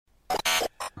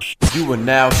You are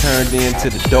now turned in to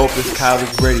the dopest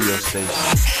college radio station,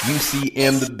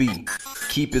 UCM the Beat.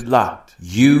 Keep it locked.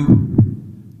 UCM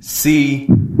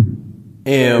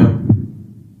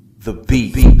the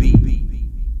Beat.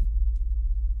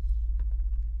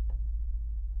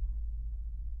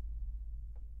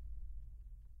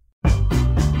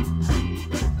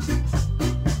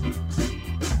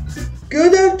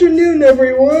 Good afternoon,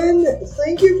 everyone.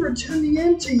 Thank you for tuning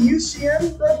in to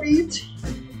UCM The Beat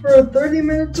for 30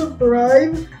 minutes of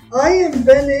Thrive. I am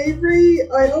Ben Avery.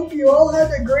 I hope you all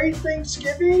had a great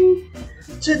Thanksgiving.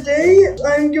 Today,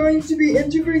 I'm going to be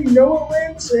interviewing Noah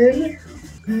Lanson.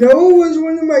 Noah was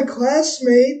one of my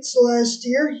classmates last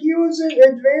year. He was in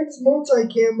advanced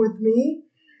multicam with me.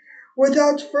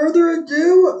 Without further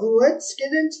ado, let's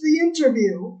get into the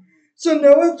interview. So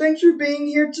Noah, thanks for being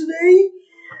here today.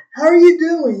 How are you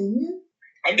doing?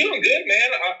 I'm doing good, man.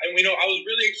 I was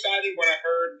really excited when I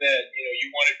heard that, you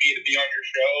wanted me to be on your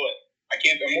show, and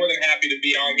I'm more than happy to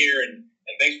be on here, and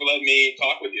thanks for letting me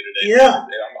talk with you today. Yeah.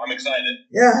 I'm excited.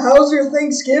 Yeah, how was your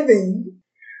Thanksgiving?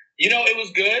 It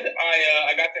was good. I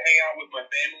got to hang out with my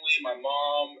family, my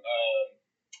mom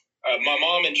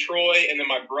and Troy, and then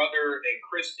my brother and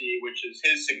Christy, which is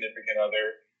his significant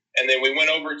other. And then we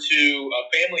went over to a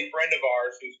family friend of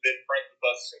ours who's been friends with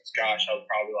us since, I was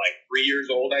probably like 3 years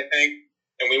old, I think.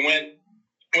 And we went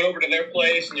over to their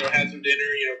place and, had some dinner,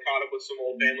 caught up with some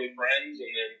old family friends. And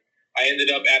then I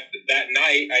ended up that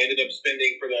night,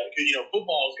 spending because,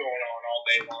 football is going on all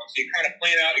day long. So you kind of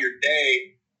plan out your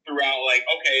day throughout, like,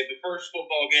 okay, the first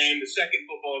football game, the second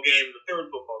football game, the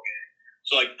third football game.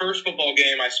 So, like, first football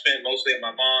game I spent mostly at my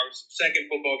mom's. Second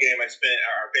football game I spent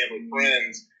at our family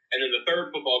friends. And then the third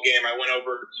football game, I went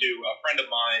over to a friend of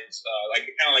mine's,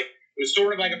 it was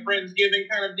sort of like a Friendsgiving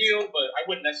kind of deal, but I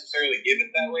wouldn't necessarily give it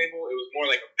that label. It was more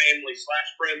like a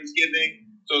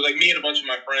family/Friendsgiving. So it was like me and a bunch of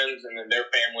my friends, and then their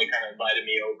family kind of invited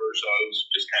me over. So it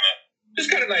was just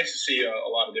kind of nice to see a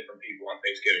lot of different people on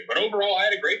Thanksgiving. But overall,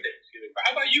 I had a great Thanksgiving. But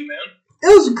how about you, man?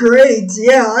 It was great.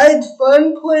 Yeah, I had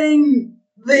fun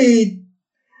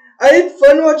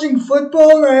watching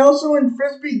football, and I also went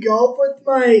frisbee golf with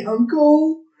my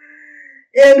uncle.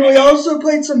 And we also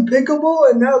played some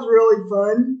pickleball, and that was really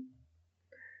fun.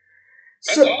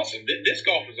 That's awesome. Disc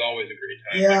golf is always a great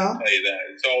time. Yeah. I can tell you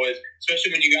that. It's always,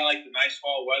 especially when you got like the nice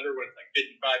fall weather when it's like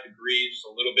 55 degrees, just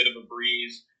a little bit of a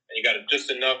breeze, and you got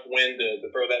just enough wind to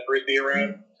throw that frisbee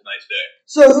around. It's a nice day.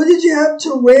 So who did you have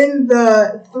to win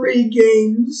the 3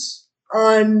 games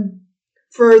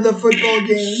for the football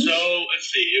games? So, let's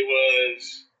see.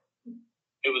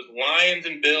 It was Lions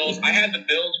and Bills. I had the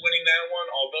Bills winning that one,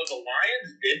 although the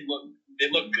Lions did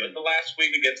look good the last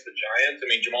week against the Giants. I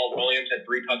mean, Jamal Williams had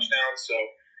 3 touchdowns.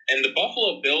 And the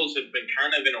Buffalo Bills have been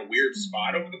kind of in a weird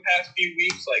spot over the past few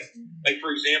weeks. Like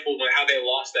for example, how they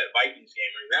lost that Vikings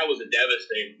game. I mean, that was a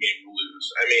devastating game to lose.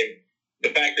 I mean, the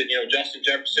fact that, Justin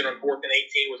Jefferson on 4th and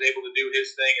 18 was able to do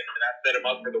his thing, and that set him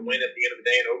up for the win at the end of the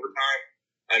day in overtime.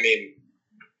 I mean,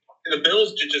 the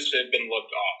Bills just had been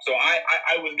looked off. So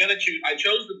I was gonna choose. I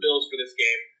chose the Bills for this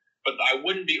game, but I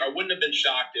wouldn't have been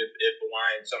shocked if the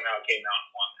Lions somehow came out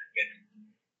and won that game.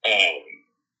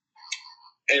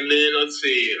 And then let's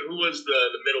see, who was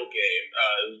the middle game?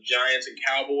 Giants and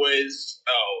Cowboys.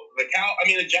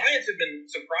 The Giants have been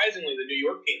surprisingly, the New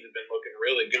York teams have been looking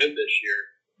really good this year.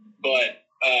 But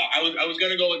I was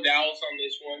gonna go with Dallas on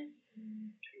this one,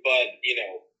 but it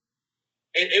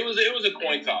was a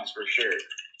coin toss for sure.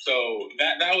 So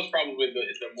that was probably the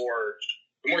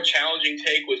more challenging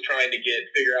take was trying to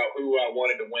figure out who I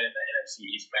wanted to win in the NFC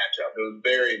East matchup. It was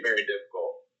very, very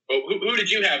difficult. But who did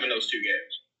you have in those 2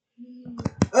 games?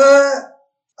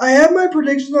 I have my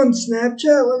prediction on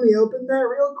Snapchat. Let me open that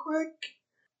real quick.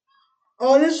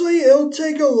 Honestly, it'll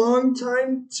take a long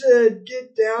time to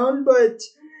get down, but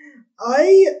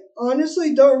I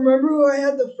honestly don't remember who I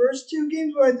had the first 2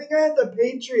 games, but I think I had the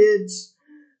Patriots.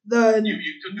 You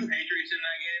took the Patriots in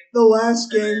that game? The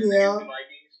last game, yeah. The Vikings?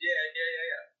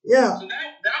 Yeah. So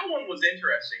that one was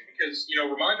interesting because,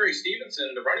 Ramondre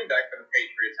Stevenson, the running back for the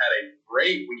Patriots, had a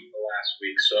great week the last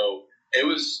week. So it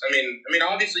was, I mean,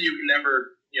 obviously you can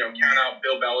never, count out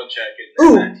Bill Belichick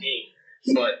and that team.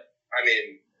 But, I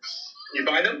mean, you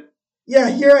buy them? Yeah,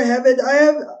 here I have it.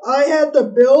 I had the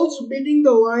Bills beating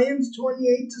the Lions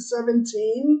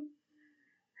 28-17.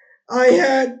 I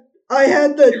had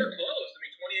the. You were close.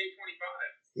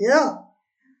 28-25. Yeah.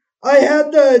 I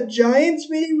had the Giants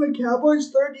beating the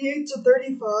Cowboys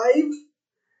 38-35. Okay.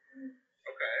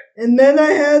 And then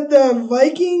I had the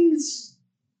Vikings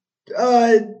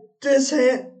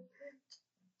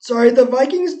the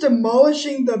Vikings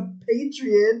demolishing the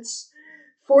Patriots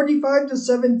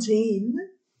 45-17.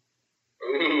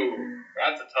 Ooh.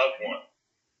 That's a tough one.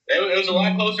 It was a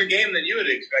lot closer game than you had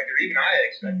expected, or even I had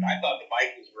expected. I thought the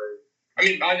Vikings were. I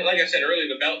mean, like I said earlier,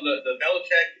 the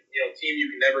Belichick team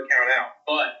you can never count out,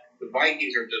 but the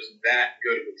Vikings are just that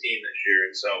good of a team this year,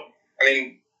 and so I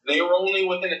mean they were only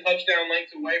within a touchdown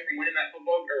length away from winning that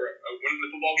football winning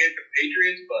the football game for the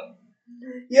Patriots, but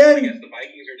yeah, I guess the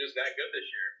Vikings are just that good this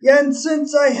year. Yeah, and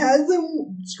since I had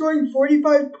them scoring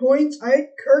 45 points, I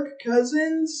had Kirk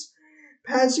Cousins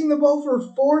passing the ball for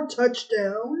 4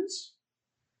 touchdowns.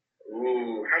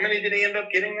 Ooh, how many did he end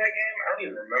up getting that game? I don't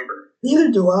even remember.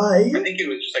 Neither do I. I think it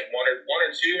was just like one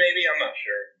or two, maybe. I'm not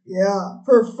sure. Yeah,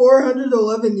 for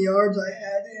 411 yards, I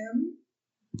had him.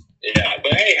 Yeah,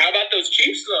 but hey, how about those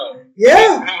Chiefs though?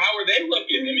 Yeah. How are they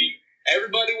looking? I mean,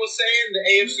 everybody was saying the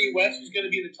AFC West was going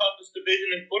to be the toughest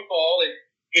division in football, and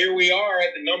here we are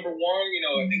at the number one.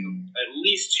 I think at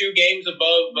least 2 games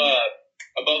above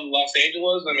Los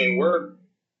Angeles. I mean, we're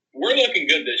looking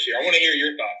good this year. I want to hear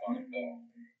your thoughts on it though.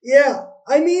 Yeah,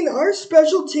 I mean, our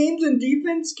special teams and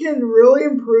defense can really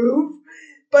improve,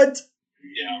 but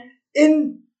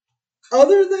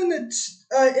other than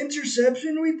the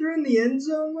interception we threw in the end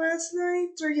zone last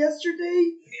night or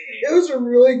yesterday, it was a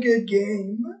really good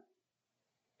game.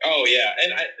 Oh, yeah,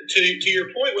 and to your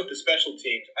point with the special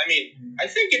teams, I mean, I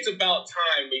think it's about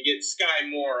time we get Sky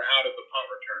Moore out of the punt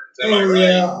returns. Am I right?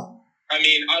 Yeah. I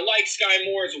mean, I like Sky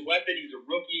Moore as a weapon. He's a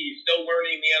rookie. He's still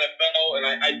learning the NFL,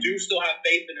 and I do still have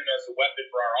faith in him as a weapon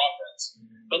for our offense.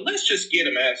 But let's just get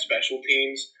him as special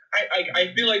teams.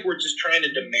 I feel like we're just trying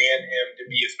to demand him to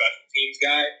be a special teams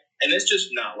guy, and it's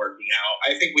just not working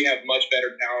out. I think we have much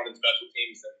better talent in special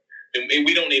teams than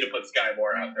we don't need to put Sky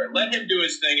Moore out there. Let him do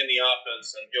his thing in the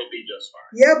offense, and he'll be just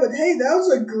fine. Yeah, but hey, that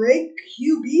was a great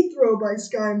QB throw by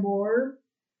Sky Moore.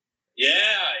 Yeah.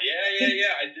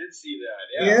 I did see that.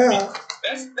 Yeah.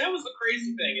 I mean, that was the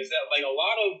crazy thing is that like a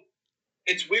lot of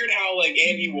it's weird how like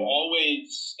Andy Reid will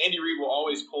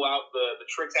always pull out the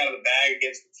tricks out of the bag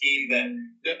against the team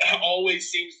that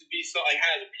always seems to be like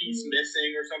has a piece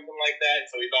missing or something like that.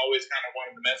 So he's always kind of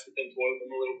wanted to mess with them, toy with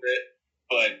them a little bit.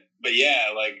 But yeah,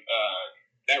 like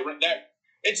that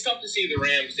it's tough to see the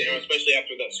Rams, especially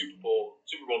after that Super Bowl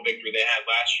victory they had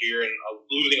last year, and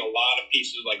losing a lot of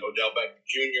pieces like Odell Beckham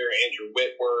Jr., Andrew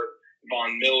Whitworth,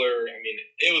 Von Miller. I mean,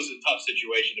 it was a tough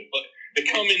situation to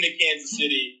come into Kansas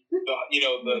City,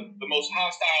 the most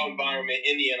hostile environment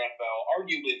in the NFL,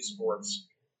 arguably in sports,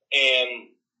 and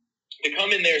to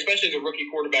come in there, especially as a rookie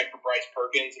quarterback for Bryce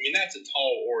Perkins. I mean, that's a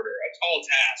tall order, a tall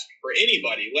task for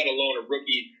anybody, let alone a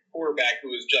rookie quarterback who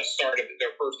has just started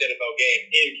their first NFL game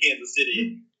in Kansas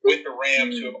City with the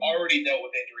Rams, who have already dealt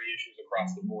with injury issues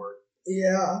across the board.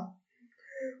 Yeah.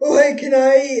 Well, hey, can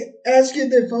I ask you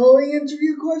the following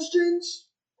interview questions?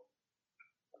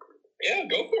 Yeah,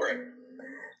 go for it.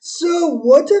 So,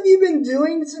 what have you been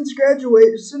doing since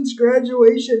graduation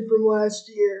from last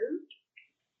year?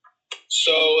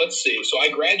 So, let's see. So, I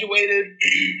graduated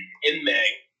in May,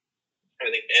 I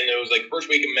think, and it was like the first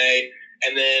week of May.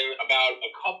 And then about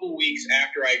a couple weeks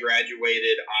after I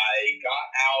graduated, I got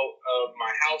out of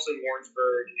my house in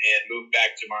Warrensburg and moved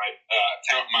back to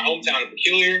my hometown of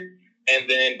Peculiar. And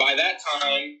then by that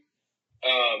time,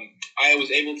 I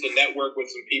was able to network with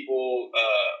some people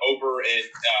over at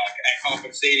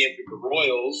Kauffman Stadium through the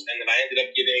Royals. And then I ended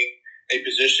up getting a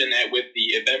position with the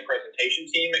event presentation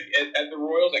team at the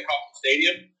Royals at Kauffman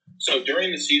Stadium. So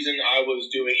during the season, I was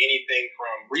doing anything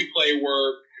from replay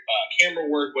work, camera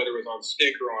work, whether it was on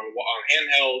stick or on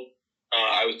handheld.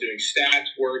 I was doing stats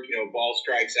work, ball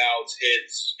strikes, outs,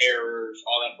 hits, errors,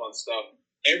 all that fun stuff.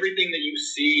 Everything that you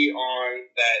see on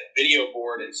that video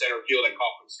board in center field at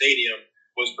Kauffman Stadium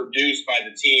was produced by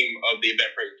the team of the event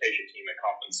presentation team at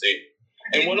Kauffman Stadium.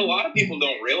 And what a lot of people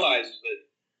don't realize is that,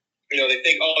 they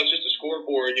think, oh, it's just a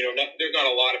scoreboard. There's not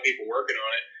a lot of people working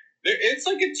on it. It's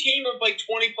like a team of like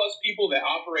 20 plus people that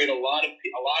operate a lot of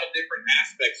different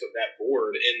aspects of that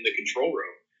board in the control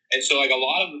room. And so like a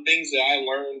lot of the things that I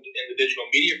learned in the digital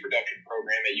media production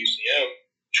program at UCM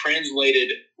translated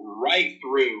right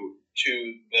through to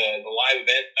the live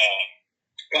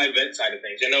event side of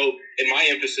things. I know in my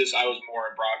emphasis, I was more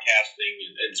in broadcasting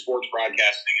and sports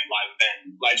broadcasting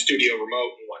and live studio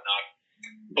remote and whatnot.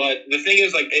 But the thing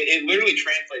is, like, it literally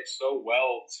translates so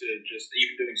well to just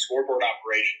even doing scoreboard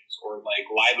operations or like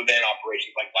live event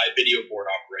operations, like live video board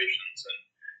operations,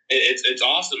 and it's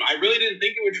awesome. I really didn't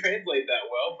think it would translate that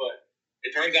well, but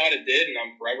it turns out it did, and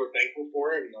I'm forever thankful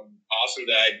for it. And I'm awesome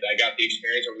that I got the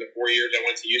experience over the 4 years I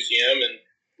went to UCM, and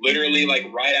literally like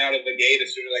right out of the gate,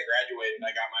 as soon as I graduated,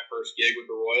 I got my first gig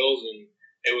with the Royals, and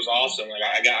it was awesome. Like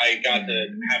I got to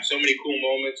have so many cool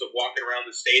moments of walking around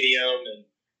the stadium and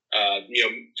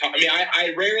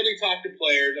I rarely talk to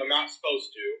players. I'm not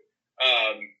supposed to.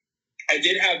 I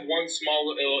did have one small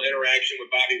little interaction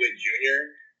with Bobby Witt Jr.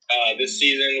 This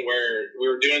season where we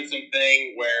were doing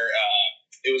something where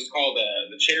it was called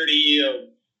the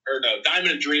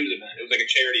Diamond of Dreams event. It was like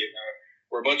a charity event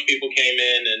where a bunch of people came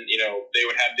in and, they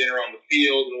would have dinner on the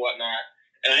field and whatnot.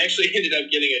 And I actually ended up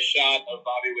getting a shot of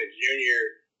Bobby Witt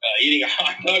Jr. Eating a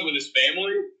hot dog with his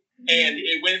family. And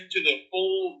it went to the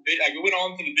full, it went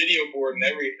onto the video board and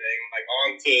everything, like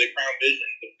onto Crown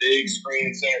Vision, the big screen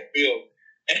in center field.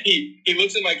 And he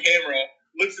looks at my camera,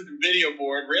 looks at the video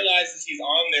board, realizes he's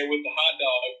on there with the hot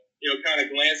dog, kind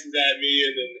of glances at me,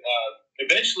 and then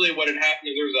eventually what had happened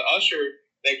is there was an usher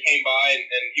that came by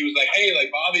and he was like, "Hey,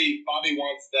 like Bobby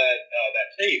wants that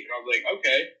tape," and I was like,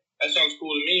 "Okay, that sounds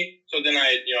cool to me." So then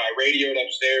I radioed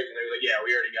upstairs and they were like, "Yeah,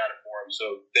 we already got it for him."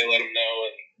 So they let him know,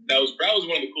 and that was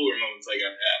one of the cooler moments I got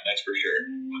to have. That's for sure.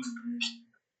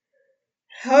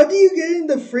 How do you get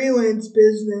into freelance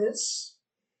business?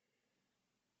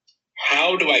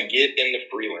 How do I get in the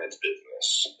freelance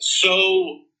business?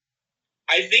 So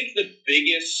I think the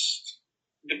biggest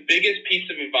piece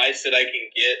of advice that I can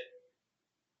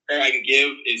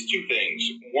give is two things.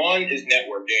 One is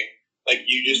networking. Like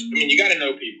you got to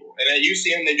know people. And at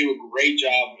UCM, they do a great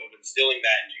job of instilling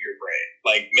that into your brain.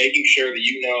 Like making sure that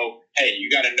hey, you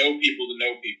got to know people to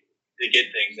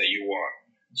get things that you want.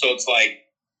 So it's like,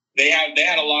 They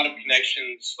had a lot of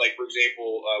connections, like, for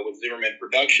example, with Zimmerman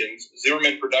Productions.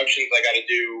 Zimmerman Productions, I got to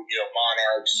do,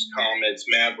 Monarchs, Comets,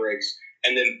 Mavericks.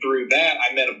 And then through that,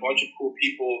 I met a bunch of cool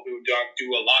people who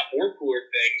do a lot more cooler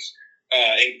things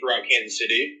throughout Kansas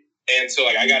City. And so,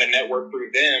 I got a network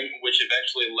through them, which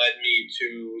eventually led me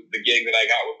to the gig that I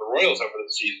got with the Royals over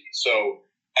the season. So,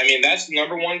 that's the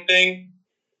number one thing.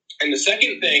 And the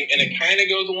second thing, and it kind of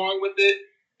goes along with it,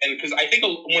 and because I think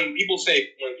when people think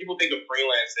of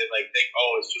freelance, they think,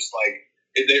 oh, it's just like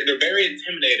they're very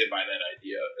intimidated by that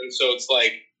idea, and so it's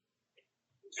like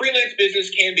freelance business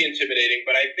can be intimidating.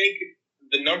 But I think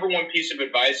the number one piece of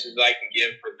advice that I can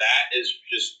give for that is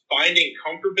just finding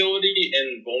comfortability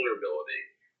and vulnerability,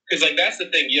 because that's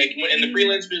the thing. In the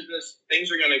freelance business,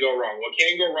 things are going to go wrong. What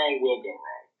can go wrong will go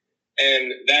wrong,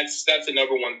 and that's the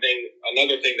number one thing.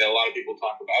 Another thing that a lot of people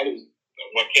talk about is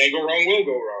what can go wrong will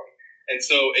go wrong. And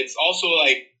so it's also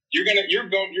like you're going to be in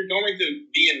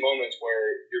moments where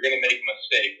you're going to make a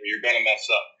mistake or you're going to mess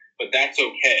up, but that's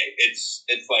okay. It's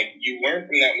like you learn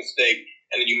from that mistake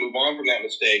and then you move on from that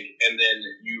mistake, and then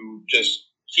you just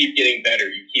keep getting better.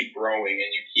 You keep growing,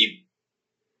 and you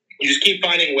just keep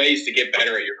finding ways to get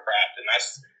better at your craft. And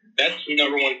that's the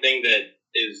number one thing that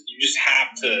is you just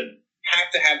have to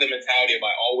have the mentality of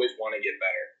I always want to get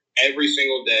better. Every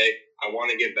single day, I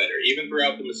want to get better. Even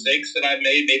throughout the mistakes that I've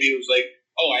made, maybe it was like,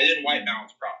 oh, I didn't white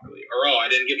balance properly, or oh, I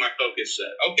didn't get my focus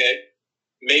set. Okay,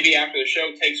 maybe after the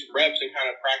show, take some reps and kind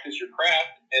of practice your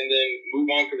craft, and then move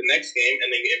on to the next game,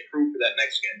 and then improve for that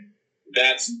next game.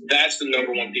 That's the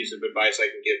number one piece of advice I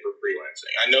can give for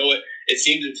freelancing. I know it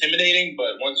seems intimidating,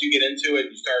 but once you get into it,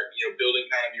 you start building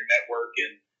kind of your network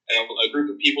and a group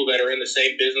of people that are in the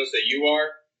same business that you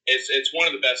are. It's one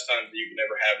of the best times that you can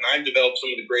ever have, and I've developed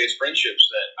some of the greatest friendships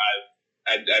that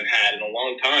I've had in a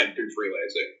long time through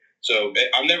freelancing. So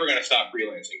I'm never going to stop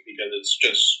freelancing because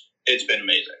it's been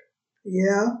amazing.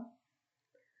 Yeah.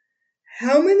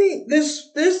 How many?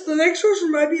 The next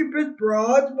question might be a bit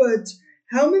broad, but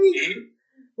how many? Mm-hmm.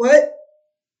 What?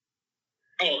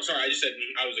 Oh, sorry. I just said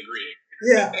I was agreeing.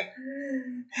 Yeah.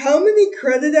 How many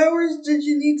credit hours did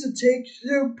you need to take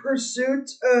to pursue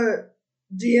a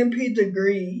DNP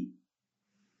degree?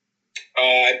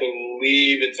 I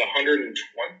believe it's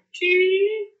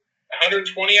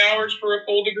 120 hours for a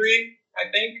full degree, I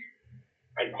think.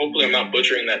 Hopefully I'm not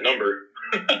butchering that number.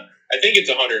 I think it's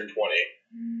 120.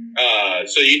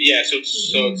 So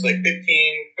it's like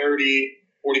 15, 30,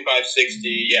 45,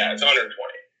 60. Yeah, it's 120.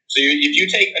 So if you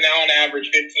take on average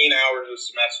 15 hours a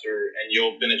semester, and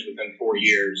you'll finish within 4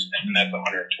 years, and that's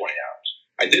 120 hours.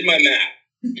 I did my math.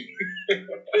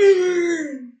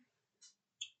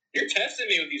 You're testing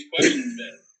me with these questions,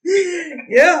 man.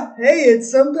 Yeah, hey,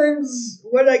 it's sometimes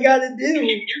what I gotta do. You're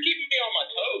keeping me on my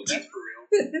toes, that's for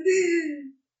real.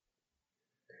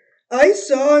 I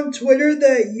saw on Twitter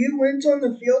that you went on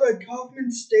the field at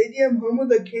Kauffman Stadium, home of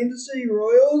the Kansas City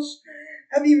Royals.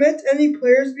 Have you met any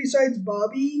players besides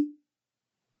Bobby?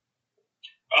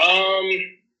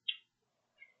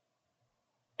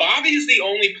 Bobby's the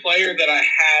only player that I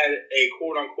had a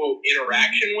quote-unquote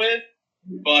interaction with,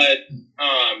 but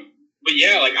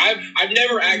yeah, like I've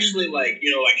never actually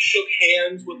shook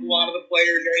hands with a lot of the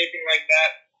players or anything like that.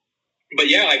 But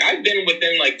yeah, like I've been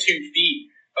within 2 feet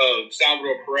of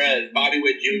Salvador Perez, Bobby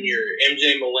Witt Jr.,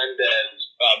 MJ Melendez,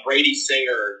 Brady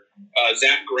Singer,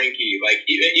 Zach Greinke. Like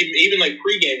even like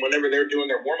pregame, whenever they're doing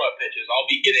their warm up pitches, I'll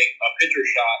be getting a pitcher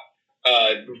shot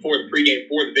before the pregame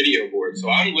for the video board. So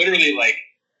I'm literally like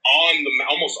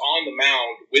almost on the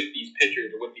mound with these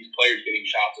pitchers or with these players getting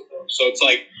shots of them. So it's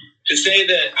like to say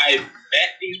that I've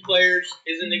met these players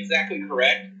isn't exactly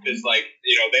correct because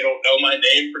they don't know my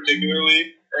name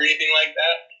particularly or anything like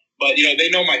that. But they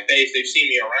know my face. They've seen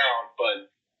me around. But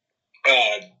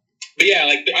yeah,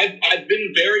 like I've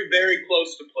been very, very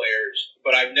close to players,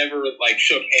 but I've never like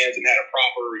shook hands and had a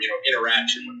proper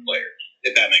interaction with players.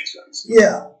 If that makes sense.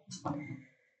 Yeah.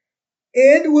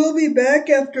 And we'll be back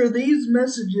after these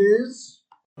messages.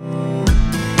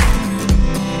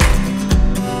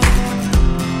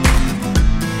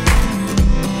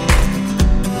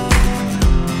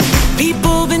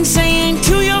 People been saying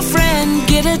to your friend,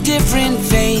 get a different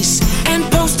face, and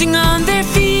posting on their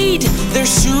feed, they're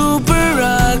super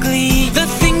ugly. The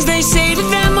things they say to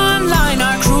them online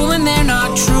are cruel and they're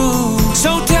not true.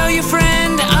 So tell your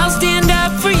friend, I'll stand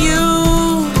up for you.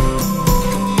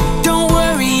 Don't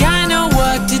worry, I know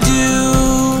what to do.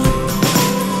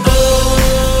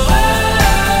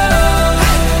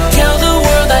 Tell the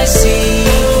world I see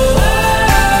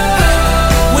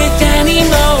with an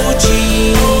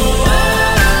emoji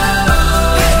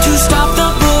to stop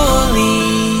the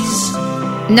bullies.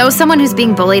 Know someone who's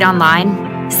being bullied online?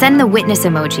 Send the witness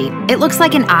emoji. It looks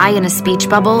like an eye in a speech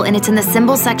bubble, and it's in the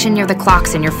symbol section near the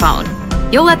clocks in your phone.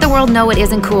 You'll let the world know it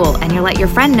isn't cool, and you'll let your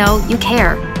friend know you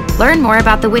care. Learn more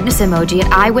about the witness emoji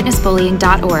at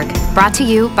eyewitnessbullying.org. Brought to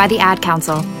you by the Ad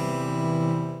Council.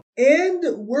 And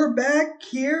we're back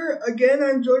here again.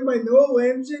 I'm joined by Noah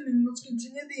Lamson, and let's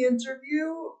continue the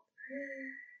interview.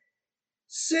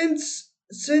 Since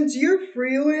you're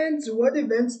freelance, what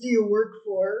events do you work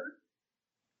for?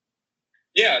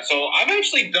 Yeah, so I've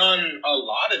actually done a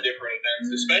lot of different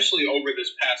events, especially over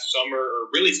this past summer, or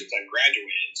really since I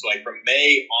graduated. So like from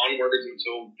May onwards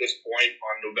until this point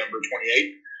on November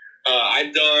 28th,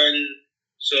 I've done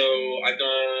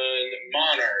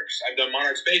Monarchs. I've done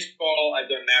Monarchs baseball. I've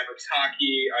done Mavericks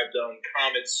hockey. I've done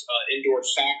Comets indoor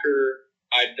soccer.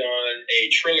 I've done a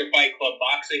Trailer Fight Club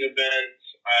boxing event.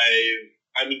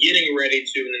 I'm getting ready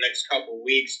to, in the next couple of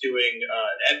weeks, doing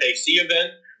an FAC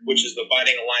event, which is the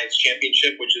Fighting Alliance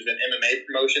Championship, which is an MMA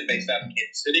promotion based out of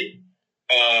Kansas City.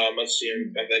 Let's see,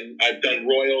 and then I've done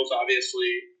Royals,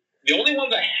 obviously. The only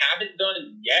ones I haven't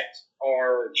done yet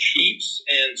are Chiefs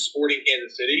and Sporting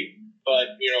Kansas City.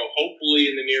 But, hopefully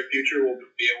in the near future we'll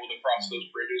be able to cross those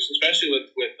bridges, especially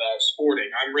with Sporting.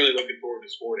 I'm really looking forward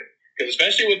to Sporting. Because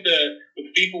especially with the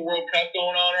FIFA World Cup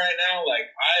going on right now,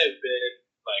 like I have been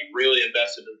really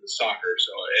invested in the soccer.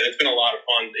 So, and it's been a lot of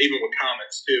fun, even with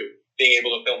Comets too. Being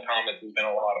able to film Comets has been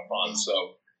a lot of fun.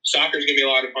 So soccer's going to be a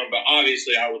lot of fun, but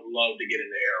obviously I would love to get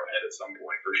into Arrowhead at some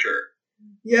point for sure.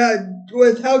 Yeah,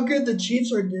 with how good the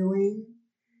Chiefs are doing.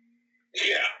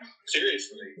 Yeah,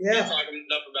 seriously. Yeah. Can't talk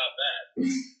enough about that.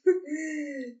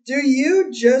 Do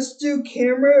you just do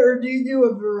camera, or do you do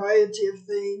a variety of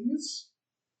things?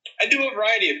 I do a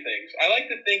variety of things. I like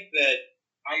to think that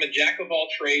I'm a jack of all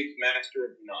trades, master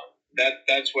of none.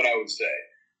 That's what I would say.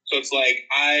 So it's like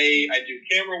I do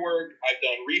camera work, I've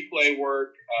done replay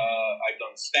work, I've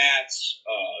done stats,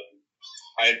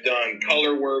 I've done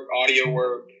color work, audio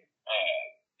work.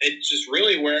 It's just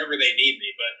really wherever they need me.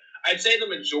 But I'd say the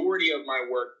majority of my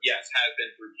work, yes, has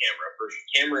been through camera. For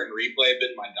camera and replay have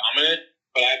been my dominant,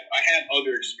 but I have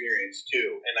other experience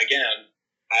too. And again,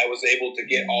 I was able to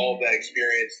get all of that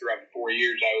experience throughout the 4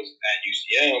 years I was at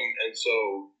UCM. And so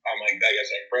I guess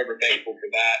I'm forever thankful for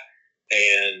that.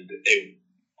 And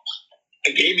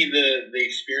it gave me the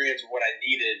experience of what I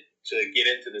needed to get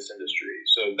into this industry.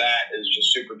 So that is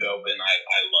just super dope, and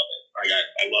I love it.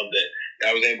 I loved it.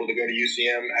 I was able to go to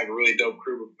UCM, have a really dope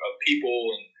crew of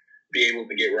people, and be able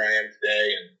to get where I am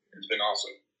today, and it's been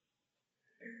awesome.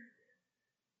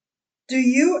 Do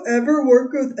you ever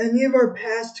work with any of our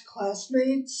past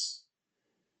classmates?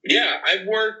 Yeah, I've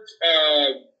worked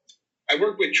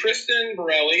with Tristan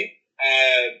Borelli.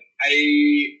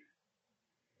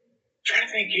 Trying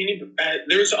to think,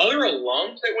 there's other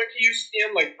alums that went to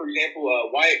UCM, like for example,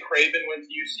 Wyatt Craven went to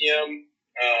UCM,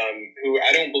 who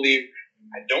I don't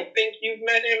think you've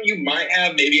met him. You might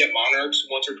have, maybe at Monarchs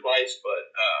once or twice,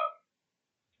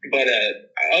 but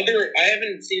I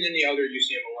haven't seen any other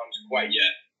UCM alums quite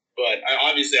yet. But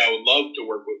obviously, I would love to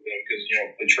work with them because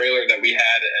the trailer that we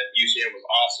had at UCM was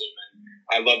awesome,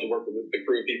 and I love to work with the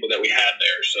crew of people that we had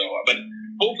there. So, but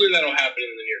hopefully that'll happen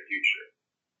in the near future.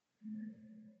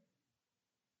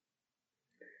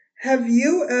 Have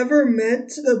you ever met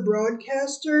the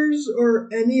broadcasters or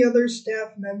any other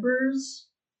staff members?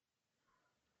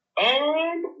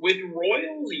 With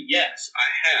Royals, yes, I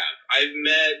have. I've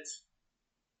met.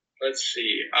 Let's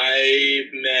see. I've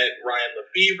met Ryan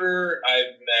Lefevre.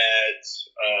 I've met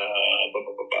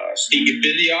Steve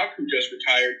Biziak, who just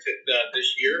retired this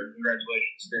year.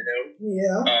 Congratulations to him.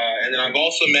 Yeah. And then I've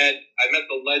also met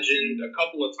the legend a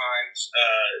couple of times,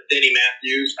 Denny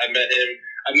Matthews. I met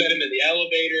him in the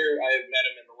elevator. I've met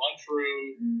him in the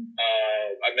lunchroom.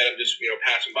 I met him just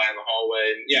passing by in the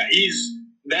hallway. And yeah, he's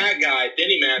that guy.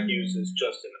 Denny Matthews is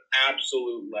just an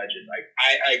absolute legend.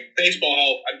 Baseball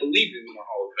Hall. I believe he's in the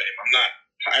Hall of Fame. I'm not.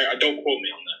 I don't quote me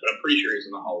on that, but I'm pretty sure he's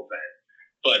in the Hall of Fame.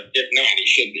 But if not, he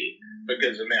should be,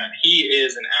 because man, he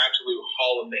is an absolute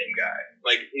Hall of Fame guy.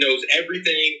 Like, knows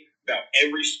everything about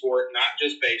every sport, not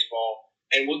just baseball,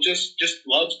 and will just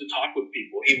loves to talk with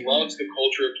people. He loves the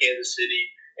culture of Kansas City,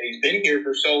 and he's been here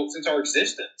since our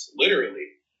existence,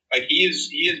 literally. Like, he has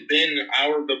been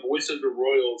the voice of the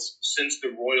Royals since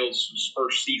the Royals'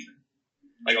 first season.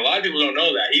 Like, a lot of people don't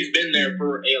know that. He's been there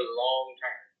for a long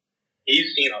time.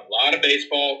 He's seen a lot of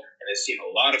baseball and has seen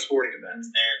a lot of sporting events.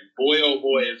 And boy, oh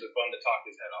boy, is it fun to talk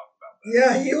his head off about that.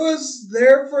 Yeah, he was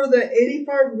there for the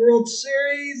 85 World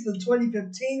Series, the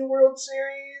 2015 World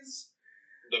Series.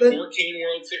 The 14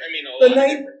 World Series. I mean, a lot of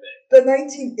different things. The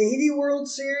 1980 World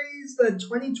Series, the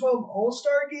 2012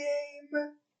 All-Star Game.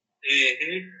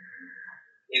 Mm-hmm.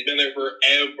 He's been there for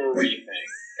everything.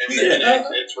 And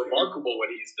it's remarkable what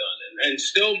he's done. And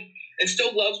still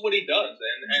loves what he does.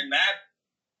 And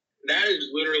that is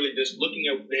literally just looking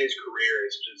at his career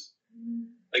is just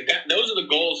like that. Those are the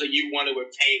goals that you want to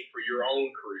obtain for your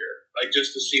own career. Like,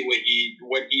 just to see what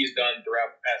he's done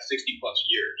throughout the past 60 plus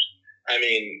years. I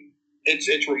mean,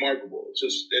 it's remarkable.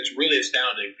 It's really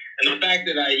astounding. And the fact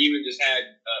that I even just had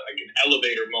like an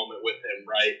elevator moment with him,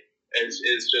 right, is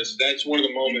just, that's one of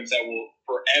the moments that will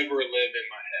forever live in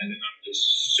my head. And I'm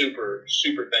just super,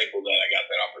 super thankful that I got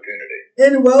that opportunity.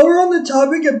 And while we're on the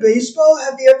topic of baseball,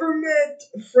 have you ever met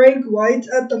Frank White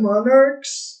at the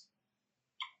Monarchs?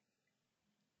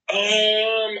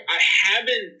 I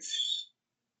haven't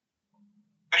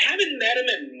met him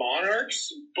at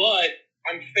Monarchs, but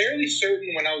I'm fairly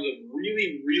certain when I was a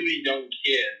really, really young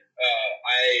kid,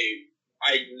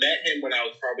 I met him when I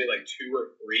was probably like 2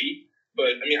 or 3.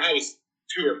 But I mean, I was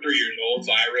 2 or 3 years old,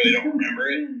 so I really don't remember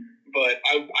it. But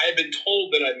I've been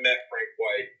told that I met Frank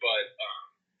White, but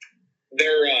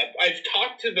I've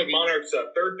talked to the Monarchs'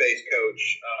 third base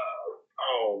coach.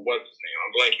 What's his name?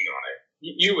 I'm blanking on it.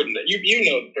 You would know. You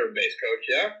know the third base coach,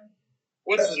 yeah?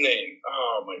 What's his name?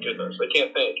 Oh my goodness, I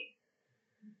can't think.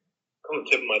 On the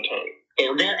tip of my tongue.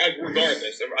 But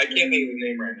regardless, I can't think of his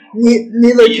name right now.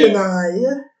 Neither can I.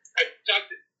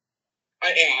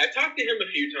 I talked to him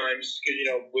a few times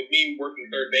because, with me working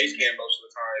third base camp most of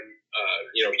the time,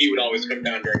 he would always come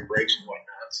down during breaks and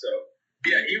whatnot. So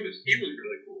yeah, he was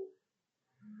really cool.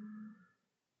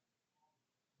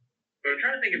 But I'm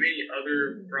trying to think of any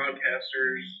other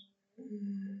broadcasters. I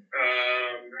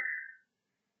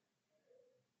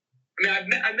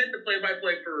mean, I met the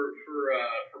play-by-play for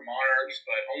Monarchs,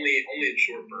 but only in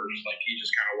short bursts. Like, he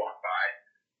just kind of walked by.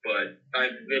 But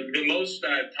the most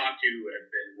that I've talked to have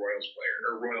been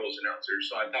Royals announcers.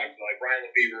 So I've talked to like Ryan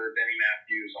Lefevre, Denny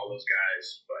Matthews, all those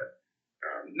guys. But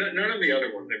none of the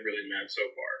other ones I've really met so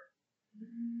far.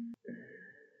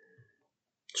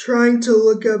 Trying to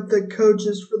look up the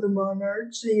coaches for the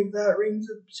Monarchs, seeing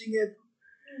if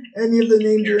any of the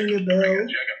names ring a bell. I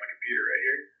got my computer right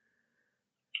here.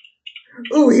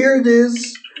 Oh, here it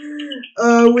is.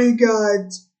 We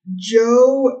got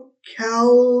Joe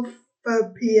Calfapietra.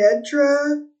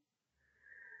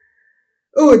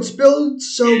 Oh, it's Bill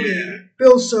Sobey. Yeah.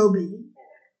 Bill Sobey.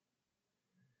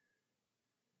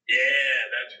 Yeah,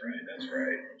 that's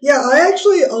right. Yeah, I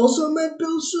actually also met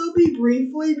Bill Sobey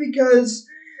briefly because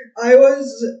I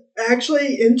was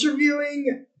actually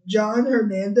interviewing John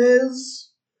Hernandez.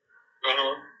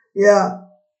 Uh-huh. Yeah.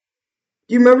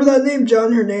 Do you remember that name,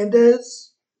 John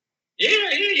Hernandez? Yeah.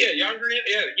 John Hernandez.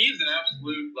 Yeah, he's an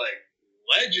absolute,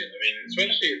 legend. I mean,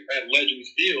 especially at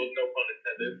Legends Field, no pun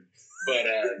intended.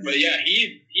 But yeah,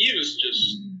 he was just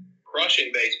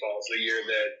crushing baseballs the year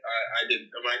that I did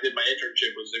my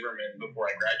internship with Zimmerman before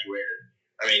I graduated.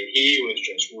 I mean, he was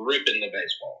just ripping the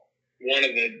baseball. One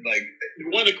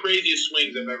of the craziest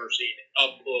swings I've ever seen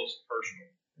up close and personal.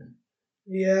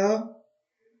 Yeah.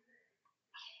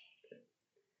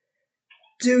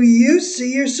 Do you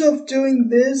see yourself doing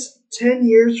this 10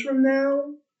 years from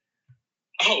now?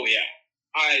 Oh yeah.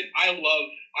 I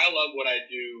love what I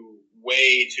do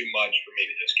way too much for me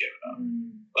to just give it up.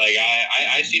 Like,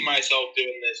 I see myself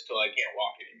doing this till I can't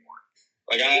walk anymore.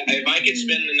 Like, if I could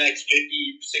spend the next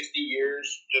 50, 60 years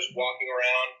just walking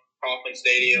around Kauffman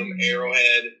Stadium,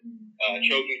 Arrowhead,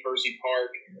 Choking Percy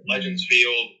Park, Legends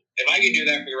Field, if I could do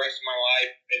that for the rest of my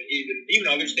life, and even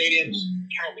other stadiums,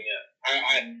 count me in.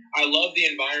 I love the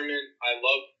environment. I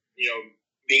love,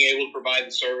 being able to provide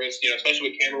the service,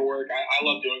 especially with camera work. I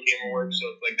love doing camera work, so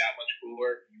it's like that much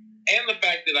cooler. And the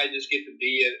fact that I just get to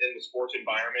be in the sports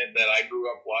environment that I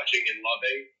grew up watching and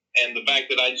loving, and the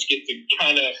fact that I just get to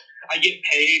I get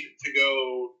paid to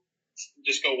go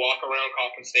walk around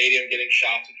Kauffman Stadium getting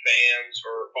shots of fans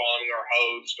or following our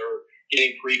host or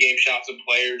getting pregame shots of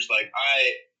players. Like,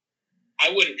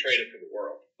 I wouldn't trade it for the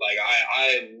world. Like,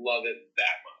 I love it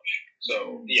that much.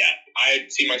 So, yeah, I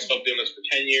see myself doing this for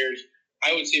 10 years.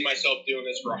 I would see myself doing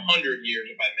this for 100 years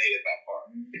if I made it that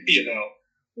far,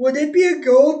 Would it be a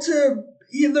goal to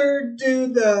either do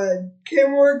the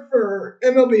camera work for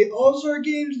MLB All-Star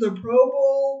Games, the Pro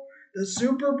Bowl, the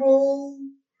Super Bowl,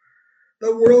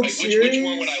 the World Series? Which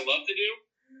one would I love to do?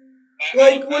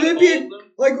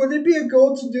 Would it be a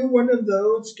goal to do one of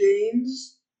those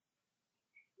games?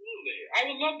 I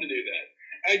would love to do that.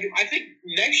 I think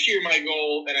next year my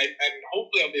goal, and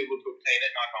hopefully I'll be able to obtain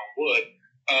it, knock on wood,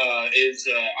 is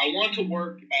I want to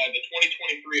work the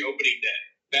 2023 opening day.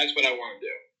 That's what I want to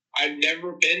do. I've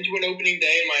never been to an opening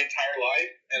day in my entire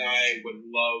life, and I would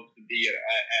love to be at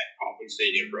Kauffman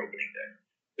Stadium for opening day.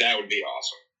 That would be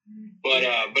awesome. But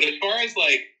as far as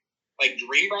like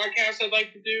dream broadcasts I'd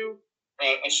like to do,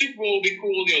 a Super Bowl would be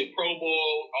cool. Pro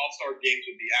Bowl, All-Star games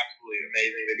would be absolutely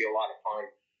amazing. They'd be a lot of fun.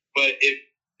 But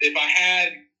if I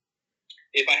had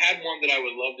one that I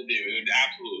would love to do, it would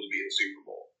absolutely be the Super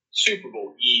Bowl. Super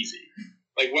Bowl, easy.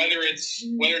 Like whether it's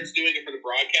doing it for the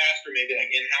broadcast or maybe like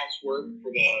in-house work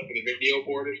for the video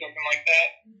board or something like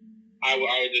that, I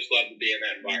would just love to be in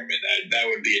that environment. That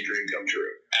would be a dream come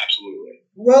true. Absolutely.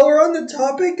 While we're on the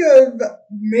topic of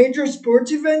major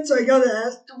sports events, I gotta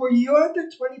ask: were you at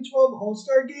the 2012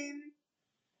 All-Star Game?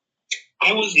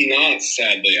 I was not,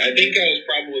 sadly. I think I was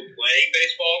probably playing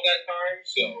baseball at that time,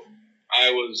 so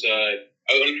I was.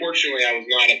 Unfortunately, I was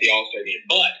not at the All-Star Game,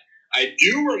 but I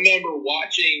do remember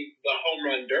watching the Home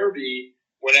Run Derby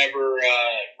whenever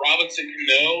Robinson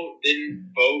Cano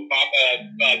didn't vote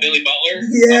Billy Butler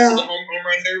for the home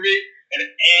run derby, and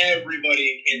everybody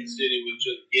in Kansas City was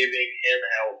just giving him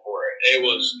hell for it. It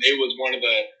was one of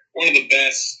the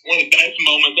best moments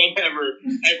I've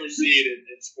ever seen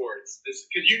in sports.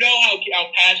 Because you know how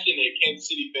passionate Kansas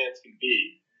City fans can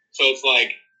be. So it's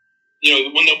like,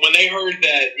 when they heard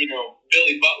that,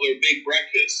 Billy Butler, Big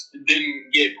Breakfast,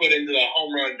 didn't get put into the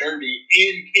home run derby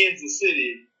in Kansas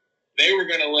City, they were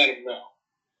going to let him know.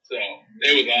 So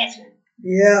it was awesome.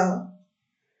 Yeah.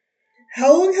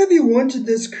 How long have you wanted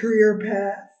this career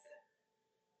path?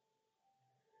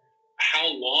 How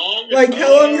long?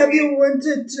 How long have you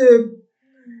wanted to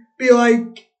be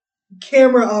like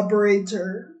camera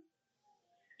operator?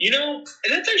 And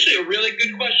that's actually a really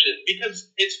good question,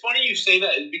 because it's funny you say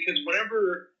that, because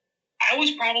whenever I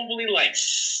was probably like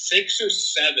 6 or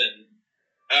 7,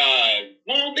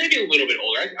 maybe a little bit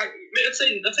older. Let's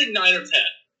say 9 or 10.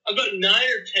 I was about 9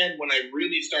 or 10 when I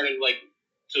really started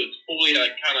to fully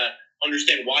kind of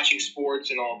understand watching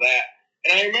sports and all that.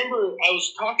 And I remember I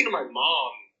was talking to my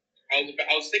mom. I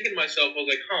was thinking to myself, I was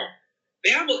like, they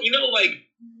have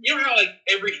how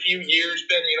every few years,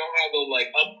 Ben, how they'll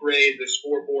upgrade the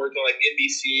scoreboards on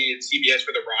NBC and CBS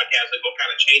for the broadcast, they'll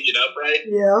kind of change it up, right?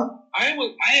 Yeah. I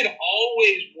had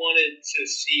always wanted to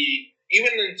see,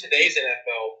 even in today's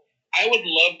NFL, I would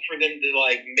love for them to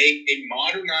make a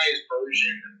modernized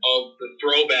version of the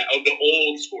throwback of the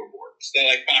old scoreboards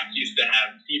that Fox used to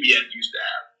have, CBS used to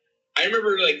have. I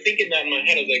remember thinking that in my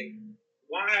head. I was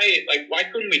like, why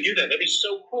couldn't we do that? That'd be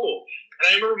so cool. And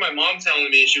I remember my mom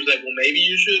telling me, she was like, well, maybe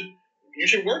you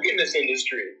should work in this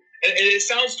industry. And it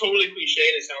sounds totally cliche,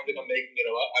 and it sounds like I'm making it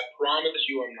up. I promise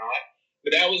you I'm not.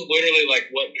 But that was literally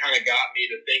what kind of got me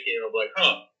to thinking of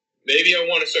maybe I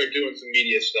want to start doing some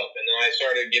media stuff. And then I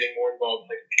started getting more involved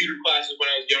in computer classes when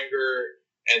I was younger.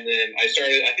 And then I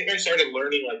started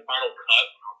learning Final Cut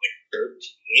when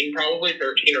I was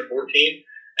 13 or 14.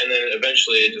 And then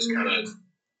eventually it just kind of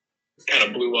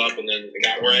blew up, and then it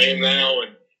got where I am now.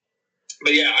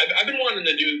 But yeah, I've been wanting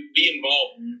to be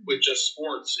involved with just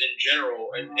sports in general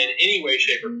in any way,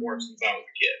 shape, or form since I was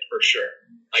a kid, for sure.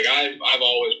 I've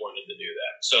always wanted to do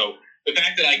that. So the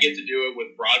fact that I get to do it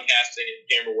with broadcasting and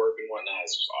camera work and whatnot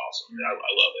is just awesome. I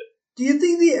love it. Do you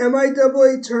think the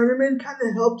MIAA tournament kind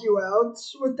of helped you out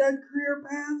with that career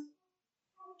path?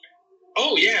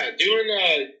 Oh yeah, doing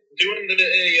the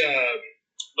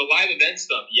live event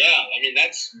stuff. Yeah,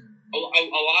 that's a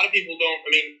lot of people don't.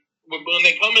 when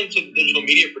they come into digital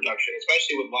media production,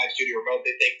 especially with live studio remote,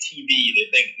 they think TV, they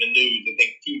think the news, they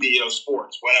think TV,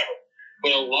 sports, whatever.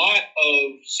 But a lot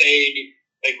of, say,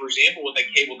 like for example, with like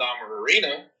Cable Dahmer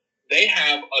Arena, they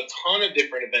have a ton of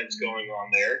different events going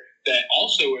on there that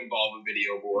also involve a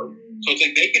video board. So it's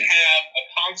like they could have a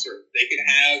concert, they could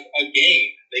have a game,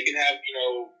 they could have,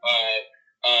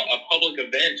 a public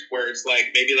event where it's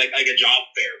like maybe like a job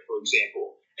fair, for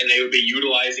example, and they would be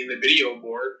utilizing the video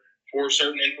board for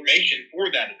certain information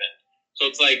for that event. So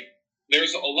it's like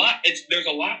there's a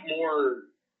lot more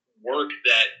work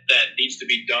that needs to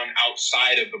be done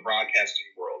outside of the broadcasting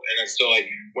world. And so like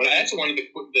that's one of the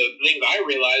things I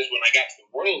realized when I got to the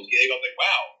Royals gig. I was like,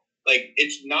 wow, like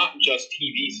it's not just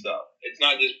TV stuff. It's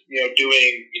not just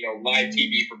doing live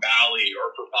TV for Bally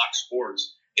or for Fox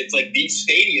Sports. It's like these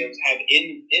stadiums have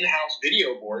in-house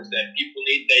video boards that people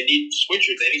need. They need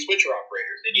switchers. They need switcher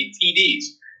operators. They need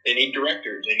TDs. They need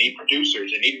directors. They need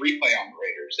producers. They need replay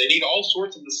operators. They need all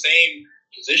sorts of the same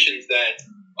positions that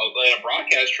a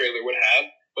broadcast trailer would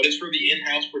have, but it's for the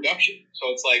in-house production.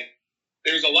 So it's like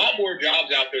there's a lot more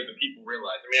jobs out there than people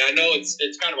realize. I mean, I know it's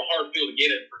kind of a hard field to get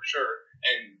in for sure.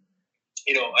 And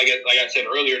I guess like I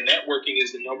said earlier, networking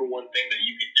is the number one thing that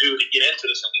you can do to get into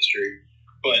this industry.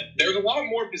 But there's a lot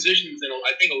more positions than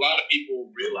I think a lot of people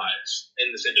realize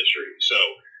in this industry. So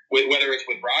whether it's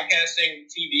with broadcasting,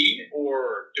 TV,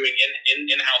 or doing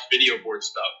in-house video board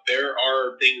stuff, there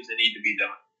are things that need to be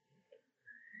done.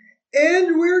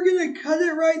 And we're going to cut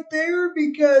it right there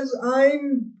because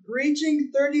I'm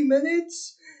reaching 30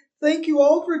 minutes. Thank you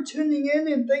all for tuning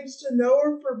in, and thanks to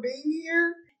Noah for being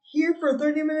here for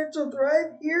 30 Minutes of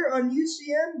Thrive here on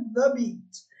UCM The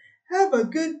Beat. Have a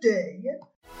good day.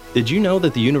 Did you know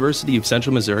that the University of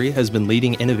Central Missouri has been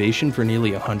leading innovation for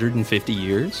nearly 150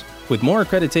 years? With more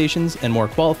accreditations and more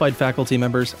qualified faculty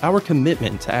members, our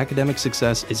commitment to academic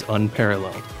success is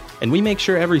unparalleled. And we make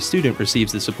sure every student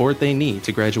receives the support they need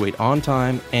to graduate on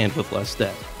time and with less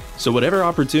debt. So whatever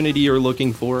opportunity you're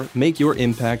looking for, make your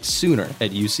impact sooner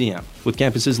at UCM, with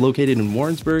campuses located in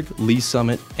Warrensburg, Lee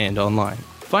Summit, and online.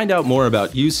 Find out more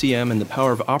about UCM and the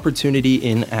power of opportunity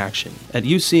in action at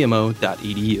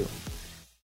ucmo.edu.